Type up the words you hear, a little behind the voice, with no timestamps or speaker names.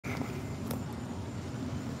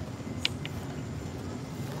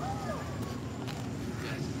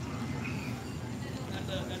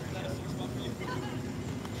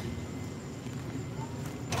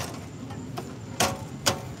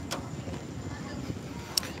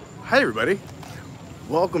Hi everybody,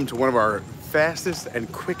 welcome to one of our fastest and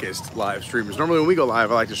quickest live streams. Normally when we go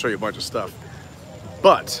live I like to show you a bunch of stuff,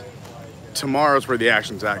 but tomorrow's where the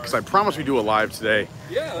action's at because I promised we'd do a live today,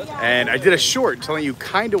 and I did a short telling you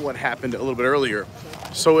kind of what happened a little bit earlier.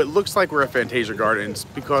 So it looks like we're at Fantasia Gardens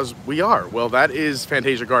because we are. Well, that is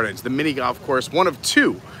Fantasia Gardens, the mini golf course, one of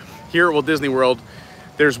two here at Walt Disney World.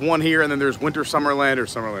 There's one here and then there's Winter Summerland or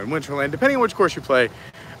Summerland Winterland, depending on which course you play,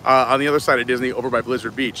 on the other side of Disney over by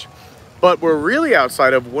Blizzard Beach. But we're really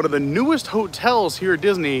outside of one of the newest hotels here at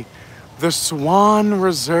Disney, the Swan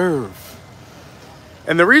Reserve.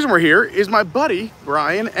 And the reason we're here is my buddy,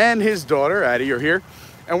 Brian, and his daughter, Addie, are here.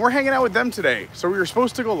 And we're hanging out with them today. So we were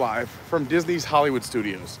supposed to go live from Disney's Hollywood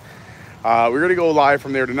Studios. We're gonna go live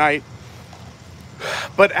from there tonight.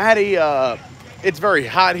 But Addie, it's very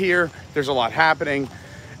hot here. There's a lot happening.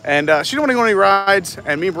 And she didn't want to go on any rides.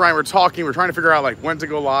 And me and Brian were talking. We're trying to figure out like when to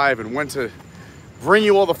go live and when to bring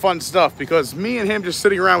you all the fun stuff. Because me and him just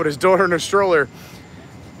sitting around with his daughter in a stroller.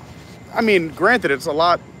 I mean, granted, it's a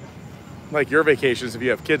lot like your vacations if you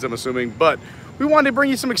have kids, I'm assuming. But we wanted to bring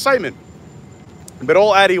you some excitement. But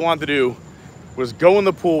all Addie wanted to do was go in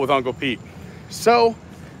the pool with Uncle Pete. So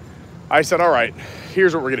I said, all right,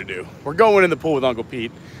 here's what we're gonna do. We're going in the pool with Uncle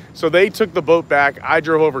Pete. So they took the boat back. I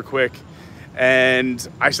drove over quick and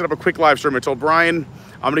I set up a quick live stream. I told Brian,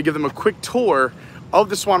 I'm gonna give them a quick tour of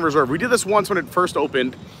the Swan Reserve. We did this once when it first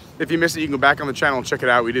opened. If you missed it, you can go back on the channel and check it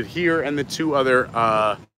out. We did here and the two other,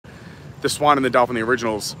 the Swan and the Dolphin, the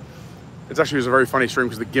originals. It was a very funny stream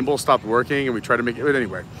because the gimbal stopped working and we tried to make it, but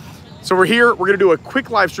anyway. So we're here, we're gonna do a quick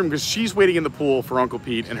live stream because she's waiting in the pool for Uncle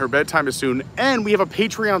Pete and her bedtime is soon. And we have a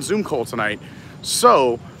Patreon Zoom call tonight.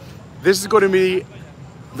 So this is going to be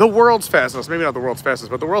the world's fastest, maybe not the world's fastest,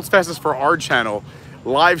 but the world's fastest for our channel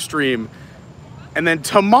live stream. And then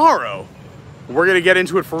tomorrow, we're gonna get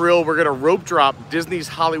into it for real. We're gonna rope drop Disney's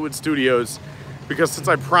Hollywood Studios because since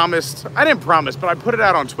I didn't promise, but I put it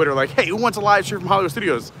out on Twitter like, hey, who wants a live stream from Hollywood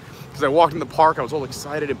Studios? Because I walked in the park, I was all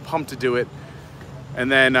excited and pumped to do it. And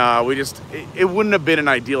then it wouldn't have been an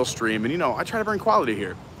ideal stream. And you know, I try to bring quality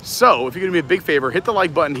here. So if you're gonna be a big favor, hit the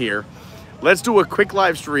like button here. Let's do a quick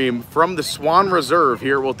live stream from the Swan Reserve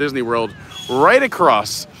here at Walt Disney World, right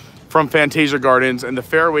across from Fantasia Gardens and the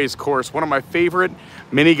Fairways course, one of my favorite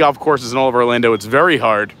mini golf courses in all of Orlando. It's very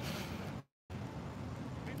hard.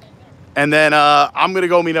 And then I'm gonna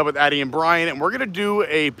go meet up with Addie and Brian and we're gonna do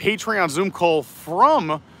a Patreon Zoom call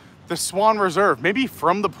from the Swan Reserve, maybe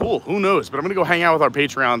from the pool, who knows? But I'm gonna go hang out with our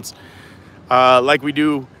Patreons like we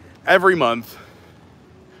do every month.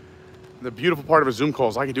 The beautiful part of a Zoom call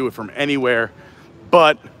is I can do it from anywhere,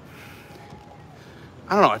 but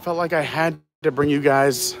I don't know, I felt like I had to bring you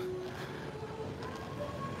guys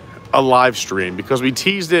a live stream because we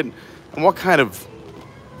teased it, and what kind of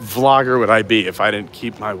vlogger would I be if I didn't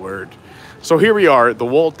keep my word? So here we are at the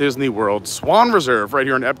Walt Disney World Swan Reserve right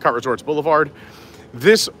here on Epcot Resorts Boulevard.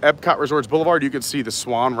 This Epcot Resorts Boulevard, you can see the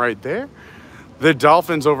Swan right there. The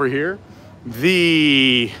Dolphins over here.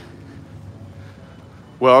 The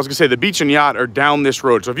beach and yacht are down this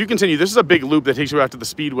road. So if you continue, this is a big loop that takes you out to the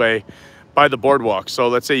Speedway by the boardwalk. So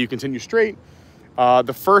let's say you continue straight.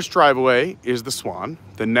 The first drive away is the Swan.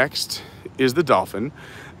 The next is the Dolphin.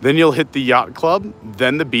 Then you'll hit the Yacht Club,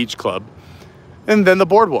 then the Beach Club, and then the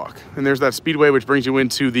boardwalk. And there's that Speedway, which brings you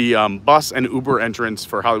into the bus and Uber entrance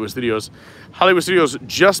for Hollywood Studios. Hollywood Studios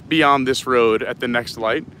just beyond this road at the next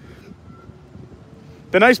light.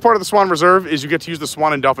 The nice part of the Swan Reserve is you get to use the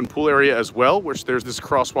Swan and Dolphin pool area as well, which there's this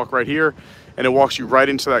crosswalk right here, and it walks you right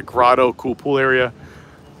into that grotto cool pool area.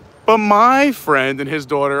 But my friend and his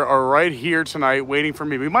daughter are right here tonight waiting for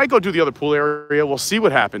me. We might go do the other pool area. We'll see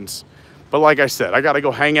what happens. But like I said, I gotta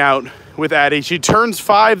go hang out with Addie. She turns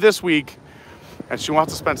 5 this week, and she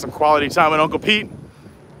wants to spend some quality time with Uncle Pete.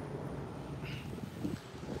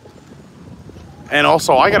 And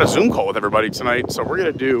also, I got a Zoom call with everybody tonight, so we're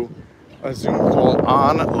gonna do a Zoom call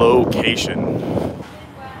on location.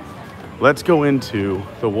 Let's go into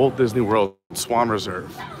the Walt Disney World Swan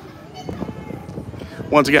Reserve.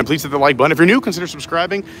 Once again, please hit the like button. If you're new, consider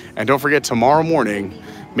subscribing. And don't forget, tomorrow morning,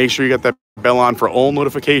 make sure you got that bell on for all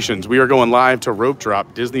notifications. We are going live to rope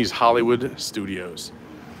drop Disney's Hollywood Studios.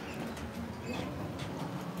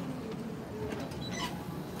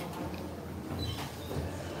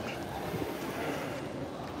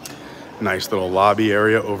 Nice little lobby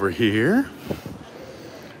area over here.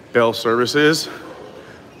 Bell services,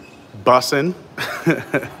 bussin'.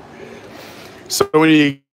 So when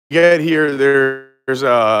you get here, there's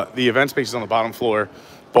the event spaces on the bottom floor,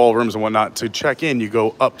 ballrooms and whatnot. To check in, you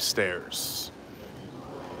go upstairs.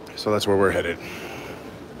 So that's where we're headed.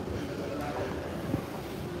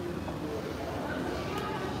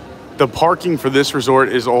 The parking for this resort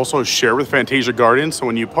is also shared with Fantasia Gardens. So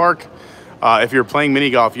when you park, if you're playing mini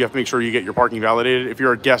golf, you have to make sure you get your parking validated. If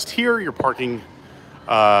you're a guest here, your parking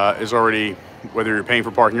is already, whether you're paying for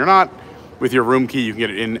parking or not, with your room key, you can get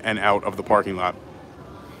it in and out of the parking lot.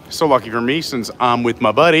 So lucky for me, since I'm with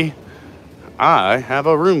my buddy, I have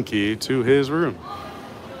a room key to his room.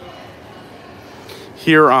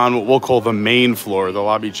 Here on what we'll call the main floor, the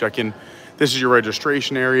lobby check-in. This is your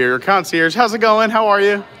registration area, your concierge. How's it going? How are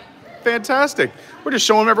you? Fantastic. We're just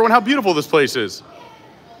showing everyone how beautiful this place is.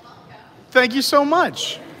 Thank you so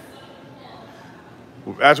much.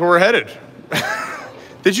 That's where we're headed.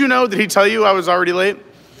 Did you know, did he tell you I was already late?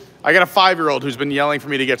 I got a 5-year-old who's been yelling for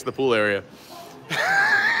me to get to the pool area.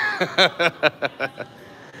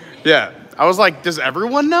 Yeah, I was like, does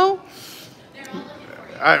everyone know?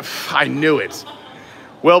 I knew it.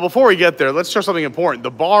 Well, before we get there, let's show something important. The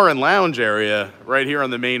bar and lounge area right here on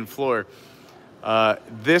the main floor.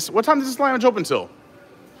 What time does this lounge open till?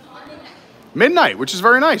 Midnight, which is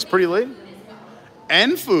very nice, pretty late.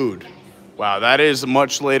 And food. Wow, that is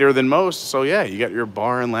much later than most. So yeah, you got your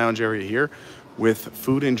bar and lounge area here with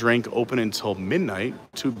food and drink open until midnight.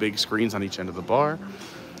 2 big screens on each end of the bar.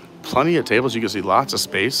 Plenty of tables, you can see lots of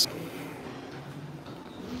space.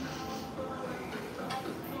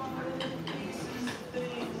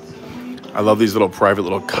 I love these little private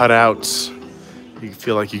little cutouts. You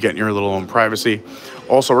feel like you're getting your little own privacy.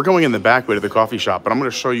 Also, we're going in the back way to the coffee shop, but I'm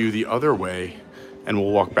gonna show you the other way and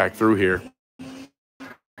we'll walk back through here.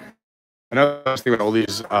 Another thing about all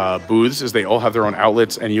these booths is they all have their own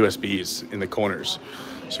outlets and USBs in the corners.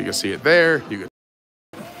 So you can see it there. You can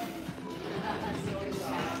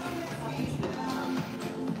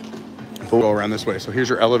we'll go around this way. So here's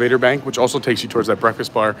your elevator bank, which also takes you towards that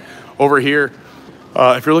breakfast bar. Over here,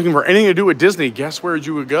 if you're looking for anything to do with Disney, guess where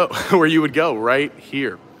you would go? Where you would go, right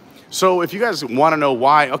here. So if you guys want to know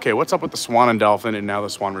why, okay, what's up with the Swan and Dolphin and now the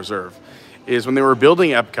Swan Reserve, is when they were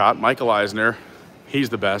building Epcot, Michael Eisner, he's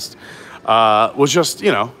the best, was just,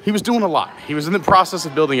 you know, he was doing a lot. He was in the process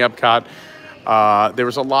of building Epcot. There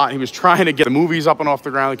was a lot. He was trying to get the movies up and off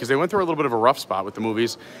the ground because they went through a little bit of a rough spot with the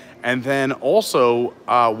movies. And then also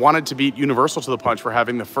wanted to beat Universal to the punch for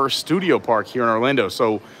having the first studio park here in Orlando.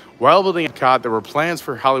 So while building Epcot, there were plans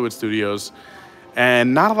for Hollywood Studios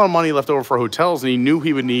and not a lot of money left over for hotels. And he knew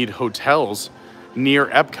he would need hotels near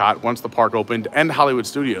Epcot once the park opened and Hollywood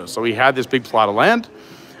Studios. So he had this big plot of land,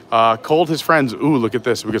 called his friends. Ooh, look at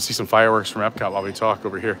this. We can see some fireworks from Epcot while we talk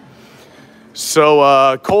over here.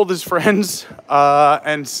 So called his friends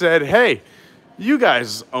and said, hey, you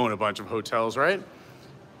guys own a bunch of hotels, right?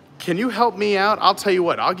 Can you help me out? I'll tell you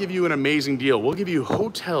what, I'll give you an amazing deal. We'll give you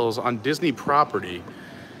hotels on Disney property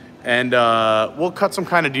and we'll cut some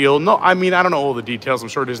kind of deal. No, I mean, I don't know all the details. I'm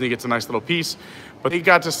sure Disney gets a nice little piece, but they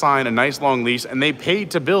got to sign a nice long lease and they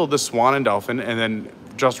paid to build the Swan and Dolphin and then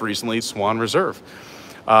just recently Swan Reserve.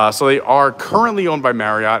 So they are currently owned by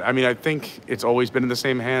Marriott. I mean, I think it's always been in the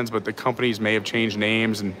same hands, but the companies may have changed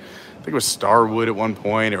names, and I think it was Starwood at one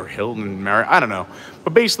point or Hilton Marriott. I don't know.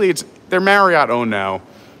 But basically, they're Marriott owned now,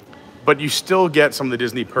 but you still get some of the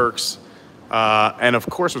Disney perks. And of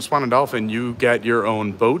course, with Swan and Dolphin, you get your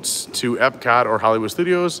own boats to Epcot or Hollywood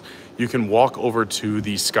Studios. You can walk over to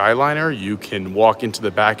the Skyliner. You can walk into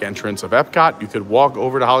the back entrance of Epcot. You could walk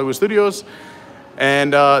over to Hollywood Studios.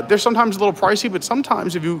 And they're sometimes a little pricey, but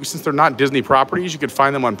sometimes since they're not Disney properties, you could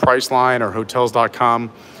find them on Priceline or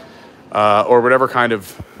Hotels.com or whatever kind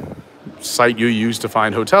of site you use to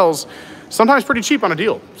find hotels. Sometimes pretty cheap on a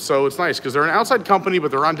deal. So it's nice because they're an outside company,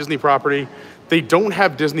 but they're on Disney property. They don't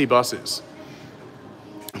have Disney buses,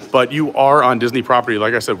 but you are on Disney property.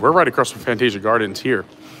 Like I said, we're right across from Fantasia Gardens here.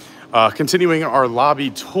 Continuing our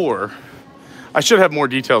lobby tour. I should have more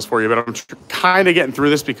details for you, but I'm kind of getting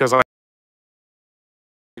through this because I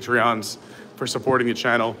Patreons for supporting the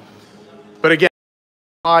channel. But again,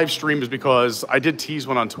 live stream is because I did tease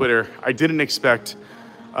one on Twitter. I didn't expect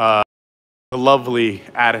the lovely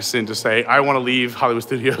Addison to say, I want to leave Hollywood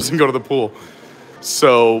Studios and go to the pool.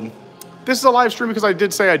 So this is a live stream because I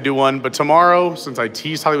did say I'd do one, but tomorrow, since I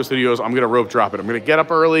teased Hollywood Studios, I'm going to rope drop it. I'm going to get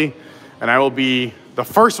up early and I will be the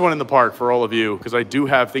first one in the park for all of you because I do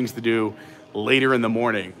have things to do later in the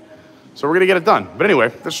morning. So we're gonna get it done. But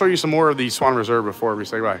anyway, let's show you some more of the Swan Reserve before we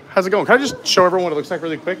say bye. How's it going? Can I just show everyone what it looks like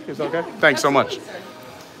really quick? Is that okay? Thanks so much.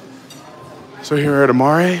 So here at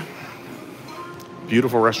Amare,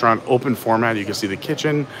 beautiful restaurant, open format. You can see the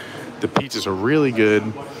kitchen. The pizzas are really good.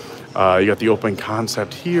 You got the open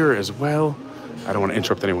concept here as well. I don't want to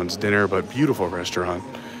interrupt anyone's dinner, but beautiful restaurant.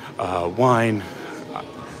 Wine.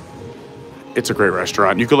 It's a great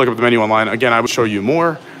restaurant. You can look up the menu online. Again, I will show you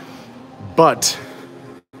more, but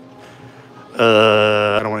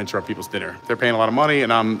I don't want to to interrupt people's dinner. They're paying a lot of money,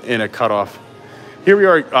 and I'm in a cutoff. Here we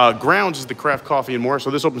are. Grounds is the craft coffee and more.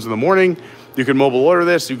 So this opens in the morning. You can mobile order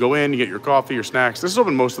this. You go in, you get your coffee, your snacks. This is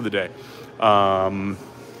open most of the day.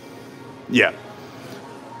 Yeah.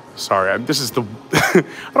 Sorry, this is the, I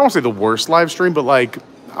don't want to say the worst live stream, but like,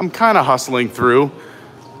 I'm kind of hustling through.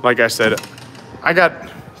 Like I said, I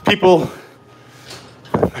got people,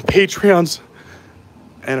 my Patreons,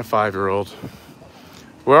 and a 5-year-old.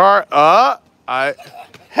 Where are,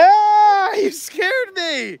 hey, you scared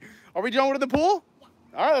me. Are we jumping to the pool?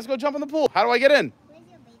 All right, let's go jump in the pool. How do I get in?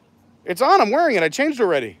 It's on, I'm wearing it. I changed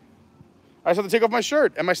already. I just have to take off my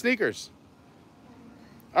shirt and my sneakers.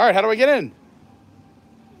 All right, how do I get in?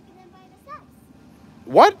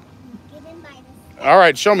 What? All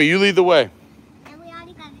right, show me. You lead the way. And we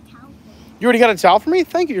already got a towel for you. You already got a towel for me?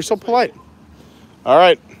 Thank you. You're so polite. All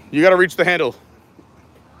right, you got to reach the handle.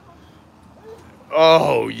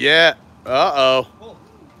 Oh, yeah. Uh-oh.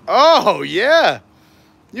 Oh, yeah.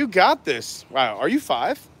 You got this. Wow. Are you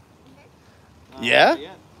 5? Yeah?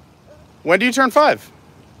 When do you turn 5?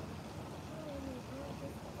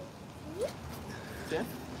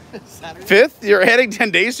 Saturday. 5th? You're adding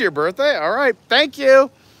 10 days to your birthday? All right. Thank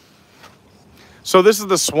you. So this is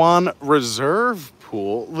the Swan Reserve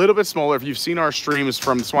pool. A little bit smaller. If you've seen our streams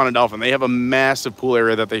from Swan and Dolphin, they have a massive pool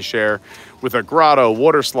area that they share with a grotto,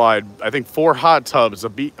 water slide, I think 4 hot tubs, a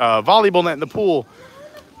volleyball net in the pool.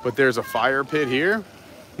 But there's a fire pit here.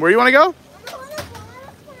 Where do you want to go?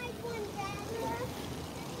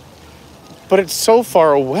 But it's so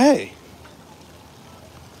far away.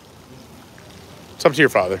 It's up to your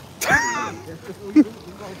father.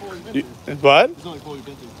 What?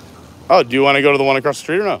 Oh, do you want to go to the one across the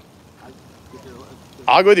street or no?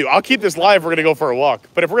 I'll go with you. I'll keep this live. We're going to go for a walk.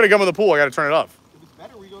 But if we're going to come in the pool, I got to turn it off. If it's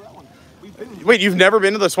better, we go that one. Wait, you've never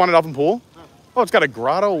been to the Swan and Dolphin pool? No. Oh, it's got a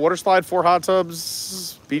grotto, water slide, 4 hot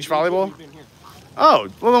tubs, beach volleyball. Oh,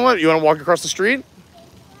 well then what? You want to walk across the street?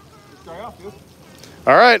 All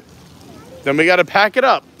right. Then we got to pack it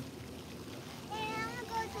up.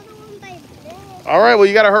 All right, well,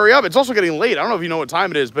 you got to hurry up. It's also getting late. I don't know if you know what time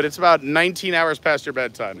it is, but it's about 19 hours past your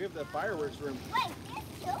bedtime. We have the fireworks room.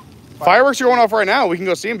 Fireworks are going off right now. We can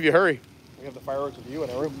go see them if you hurry. We have the fireworks with you in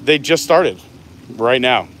our room. They just started right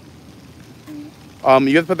now.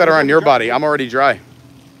 You have to put that around your body. I'm already dry.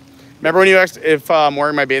 Remember when you asked if I'm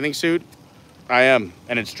wearing my bathing suit? I am,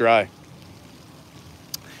 and it's dry.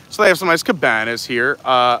 So they have some nice cabanas here.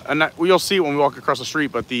 And you'll see it when we walk across the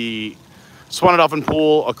street, but the Swan and Dolphin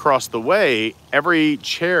pool across the way, every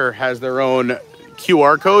chair has their own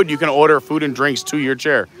QR code. You can order food and drinks to your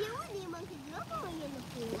chair.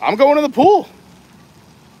 I'm going to the pool.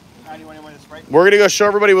 We're going to go show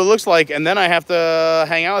everybody what it looks like, and then I have to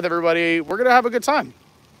hang out with everybody. We're going to have a good time.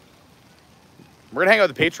 We're going to hang out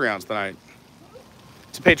with the Patreons tonight.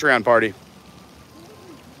 It's a Patreon party.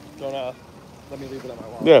 Don't let me leave it on my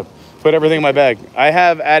wall. Yeah, put everything in my bag. I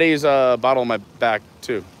have Addie's bottle in my back,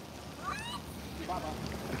 too.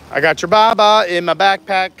 I got your baba in my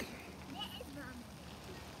backpack.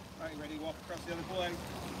 All right, ready to walk across the other pool, Addie?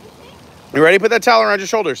 You ready? Put that towel around your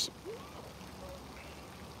shoulders.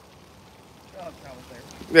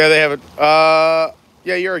 Yeah, they have it.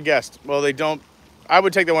 Yeah, you're a guest. Well, they don't. I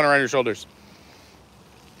would take the one around your shoulders.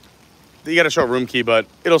 You got to show a room key, but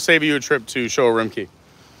it'll save you a trip to show a room key.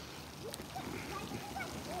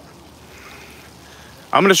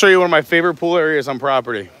 I'm going to show you one of my favorite pool areas on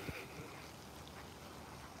property.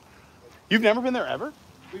 You've never been there ever?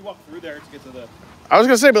 We walked through there to get to the... I was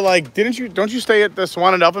going to say, but like, don't you stay at the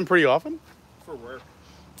Swan and Dolphin pretty often? For work.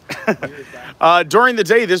 During the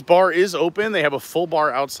day, this bar is open. They have a full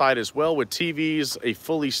bar outside as well with TVs, a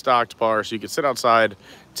fully stocked bar, so you can sit outside,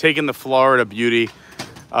 take in the Florida beauty.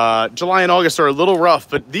 July and August are a little rough,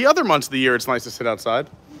 but the other months of the year, it's nice to sit outside.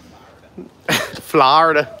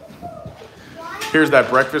 Florida. Here's that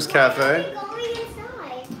breakfast cafe.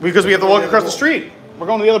 Because we have to walk across the street. We're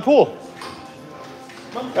going to the other pool.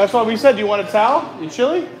 That's what we said. Do you want a towel? You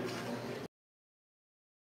chilly?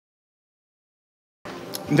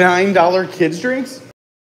 $9 kids drinks?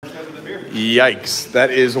 Yikes.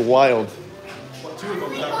 That is wild.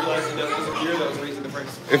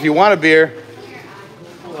 If you want a beer,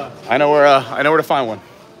 I know where to find one.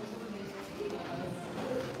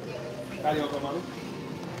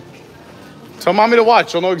 Tell mommy to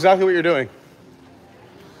watch. She'll know exactly what you're doing.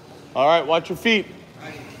 All right, watch your feet.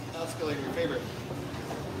 Escalator, your favorite.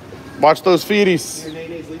 Watch those feeties. Your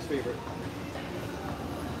Nene's least favorite.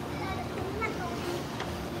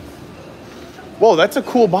 Whoa, that's a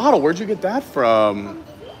cool bottle. Where'd you get that from?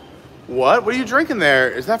 What? What are you drinking there?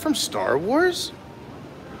 Is that from Star Wars?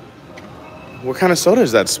 What kind of soda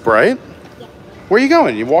is that? Sprite? Where are you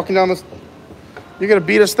going? You walking down this? You're gonna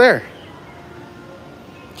beat us there.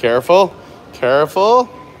 Careful, careful.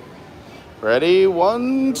 Ready,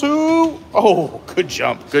 1, 2. Oh, good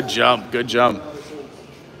jump, good jump, good jump.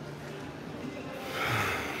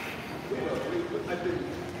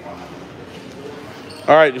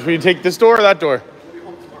 All right, should we take this door or that door?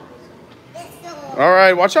 All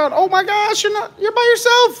right, watch out. Oh my gosh, you're by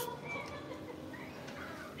yourself.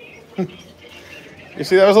 You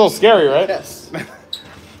see, that was a little scary, right? Yes.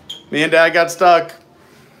 Me and Dad got stuck.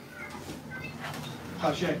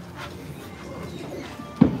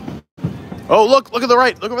 Oh, look at the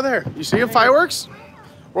right. Look over there. You see them fireworks?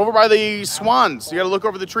 We're over by the Swans. You got to look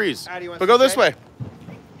over the trees. But go this way.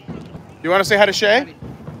 You want to say hi to Shay? You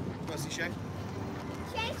want to see Shay?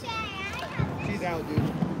 She's out, dude.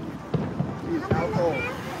 She's out cold.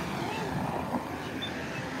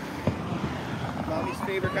 Mommy's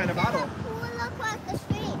favorite kind of bottle.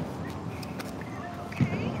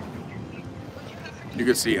 You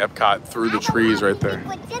can see Epcot through the trees right there.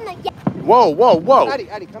 Whoa, whoa, whoa.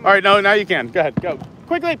 Addie, come on. All right, no, now you can. Go ahead, go.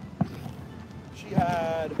 Quickly. She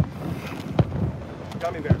had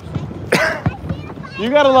gummy bears. You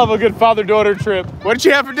gotta love a good father-daughter trip. What did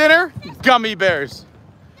you have for dinner? Gummy bears.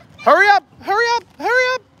 Hurry up, hurry up,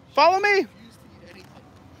 hurry up. Follow me.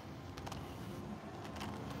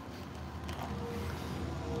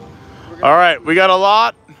 All right, we got a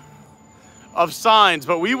lot of signs,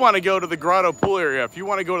 but we want to go to the Grotto pool area. If you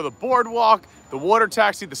want to go to the boardwalk, the water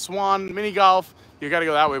taxi, the Swan, mini golf, you got to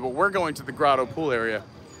go that way, but we're going to the Grotto pool area.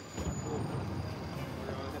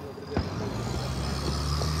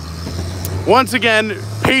 Once again,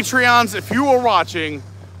 Patreons, if you are watching,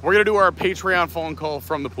 we're going to do our Patreon phone call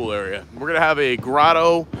from the pool area. We're going to have a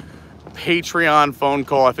Grotto Patreon phone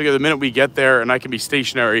call. I figure the minute we get there and I can be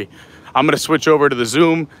stationary, I'm going to switch over to the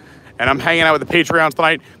Zoom. And I'm hanging out with the Patreons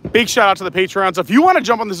tonight. Big shout out to the Patreons. If you want to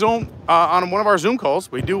jump on the Zoom, on one of our Zoom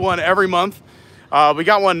calls, we do one every month. We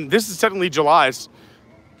got one, this is technically July's.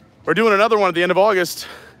 We're doing another one at the end of August.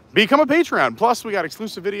 Become a Patreon. Plus, we got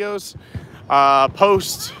exclusive videos,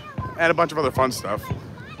 posts, and a bunch of other fun stuff.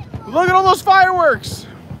 Look at all those fireworks.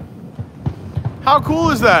 How cool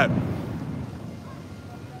is that?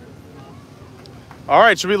 All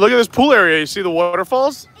right, should we look at this pool area? You see the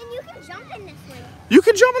waterfalls? You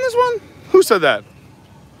can jump in this one? Who said that?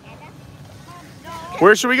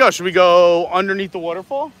 Where should we go? Should we go underneath the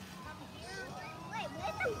waterfall?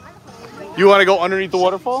 You want to go underneath the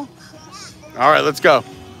waterfall? All right, let's go.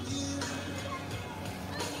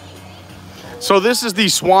 So this is the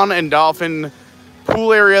Swan and Dolphin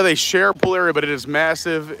pool area. They share a pool area, but it is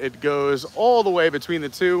massive. It goes all the way between the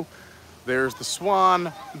two. There's the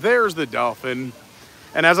Swan, there's the Dolphin.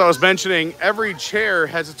 And as I was mentioning, every chair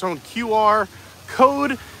has its own QR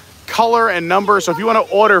code, color, and number. So if you want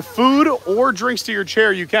to order food or drinks to your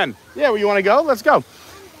chair, you can. Yeah, where you want to go? Let's go.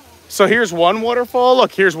 So here's one waterfall.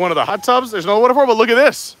 Look, here's one of the hot tubs. There's no waterfall, but look at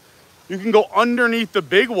this. You can go underneath the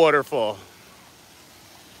big waterfall,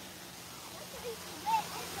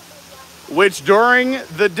 which during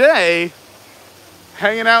the day,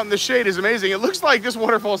 hanging out in the shade is amazing. It looks like this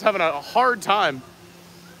waterfall is having a hard time.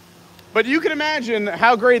 But you can imagine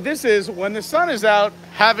how great this is when the sun is out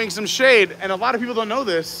having some shade. And a lot of people don't know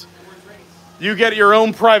this. You get your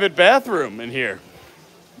own private bathroom in here.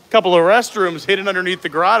 A couple of restrooms hidden underneath the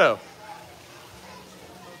grotto.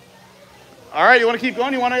 All right, you want to keep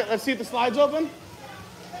going? Let's see if the slide's open?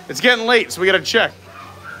 It's getting late, so we got to check.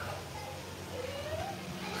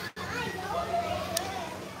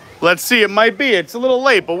 Let's see, it might be. It's a little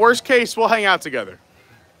late, but worst case, we'll hang out together.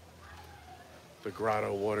 The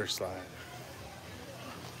grotto water slide.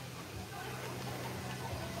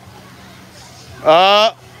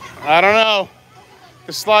 I don't know.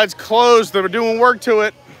 The slide's closed. They were doing work to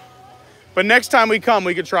it. But next time we come,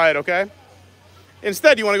 we could try it, okay?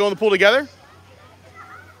 Instead, you want to go in the pool together?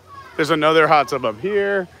 There's another hot tub up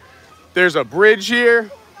here. There's a bridge here.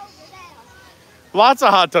 Lots of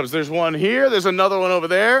hot tubs. There's one here. There's another one over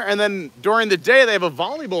there. And then during the day, they have a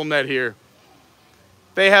volleyball net here.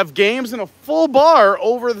 They have games and a full bar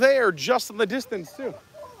over there, just in the distance, too.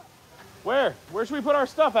 Where? Where should we put our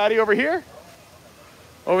stuff, Addie? Over here?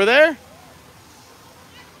 Over there?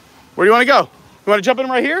 Where do you want to go? You want to jump in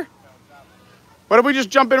right here? What if we just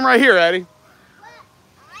jump in right here, Addie?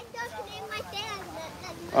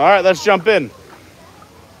 All right, let's jump in.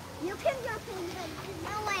 You can jump in, but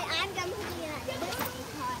no way I'm jumping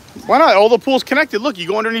in. Why not? All the pools connected. Look, you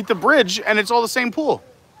go underneath the bridge, and it's all the same pool.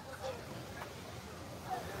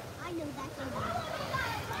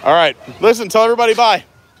 All right, listen, tell everybody bye.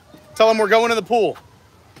 Tell them we're going to the pool.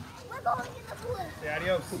 We're going in the pool. Say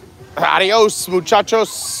adios. Adios,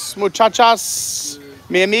 muchachos, muchachas,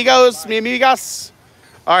 mi amigos, mi amigas.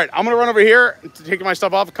 All right, I'm gonna run over here to take my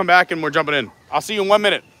stuff off, come back, and we're jumping in. I'll see you in 1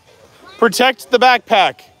 minute. Protect the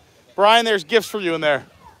backpack. Brian, there's gifts for you in there.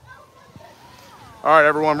 All right,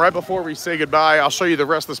 everyone, right before we say goodbye, I'll show you the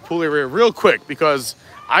rest of this pool area real quick because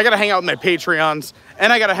I gotta hang out with my Patreons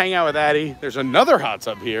and I gotta hang out with Addie. There's another hot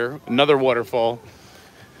tub here, another waterfall.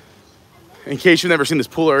 In case you've never seen this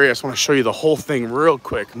pool area, I just wanna show you the whole thing real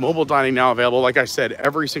quick. Mobile dining now available. Like I said,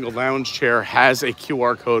 every single lounge chair has a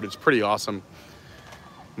QR code. It's pretty awesome.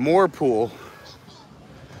 More pool.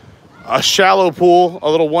 A shallow pool, a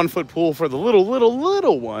little 1 foot pool for the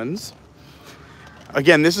little ones.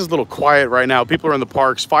 Again, this is a little quiet right now. People are in the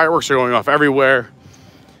parks. Fireworks are going off everywhere.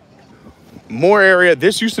 More area.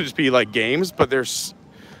 This used to just be like games, but this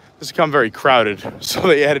has become very crowded. So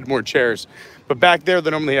they added more chairs. But back there, they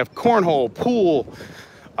normally have cornhole, pool,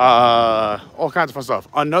 all kinds of fun stuff.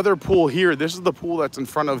 Another pool here. This is the pool that's in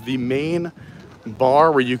front of the main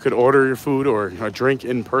bar where you could order your food or a drink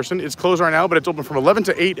in person. It's closed right now, but it's open from 11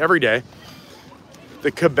 to 8 every day.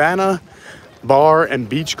 The Cabana Bar and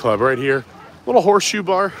Beach Club right here. Little horseshoe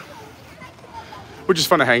bar, which is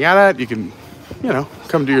fun to hang out at. You can,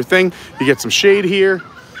 come do your thing. You get some shade here.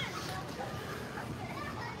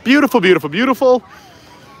 Beautiful, beautiful, beautiful.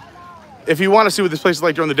 If you want to see what this place is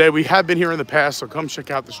like during the day, we have been here in the past, so come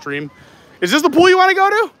check out the stream. Is this the pool you want to go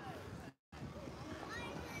to?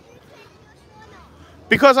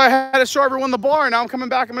 Because I had to show everyone the bar, and now I'm coming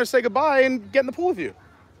back. I'm going to say goodbye and get in the pool with you.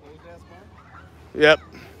 Yep.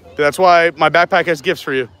 That's why my backpack has gifts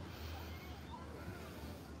for you.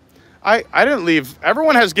 I didn't leave.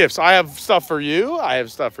 Everyone has gifts. I have stuff for you. I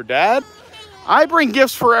have stuff for Dad. I bring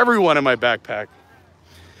gifts for everyone in my backpack.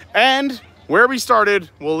 And where we started,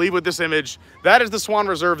 we'll leave with this image. That is the Swan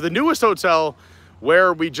Reserve, the newest hotel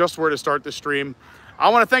where we just were to start the stream. I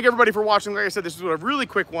want to thank everybody for watching. Like I said, this is a really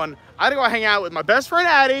quick one. I had to go hang out with my best friend,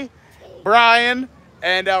 Addie, Brian,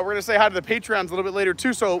 and we're going to say hi to the Patreons a little bit later,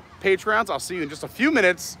 too. So, Patreons, I'll see you in just a few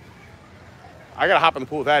minutes. I got to hop in the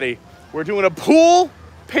pool with Addie. We're doing a pool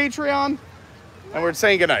Patreon, and we're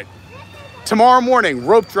saying goodnight. Tomorrow morning,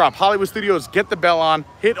 rope drop, Hollywood Studios, get the bell on,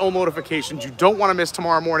 hit all notifications. You don't want to miss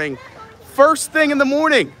tomorrow morning. First thing in the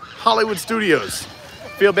morning, Hollywood Studios.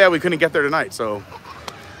 Feel bad we couldn't get there tonight, so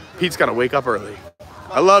Pete's got to wake up early.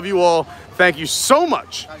 I love you all. Thank you so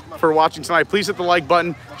much for watching tonight. Please hit the like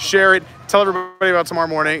button, share it, tell everybody about tomorrow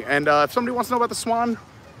morning. And if somebody wants to know about the Swan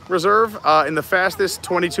Reserve in the fastest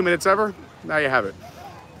 22 minutes ever, now you have it.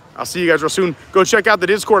 I'll see you guys real soon. Go check out the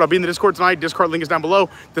Discord. I'll be in the Discord tonight. Discord link is down below.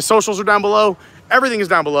 The socials are down below. Everything is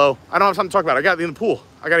down below. I don't have time to talk about it. I got to get in the pool.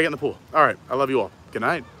 I got to get in the pool. All right. I love you all. Good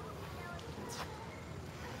night.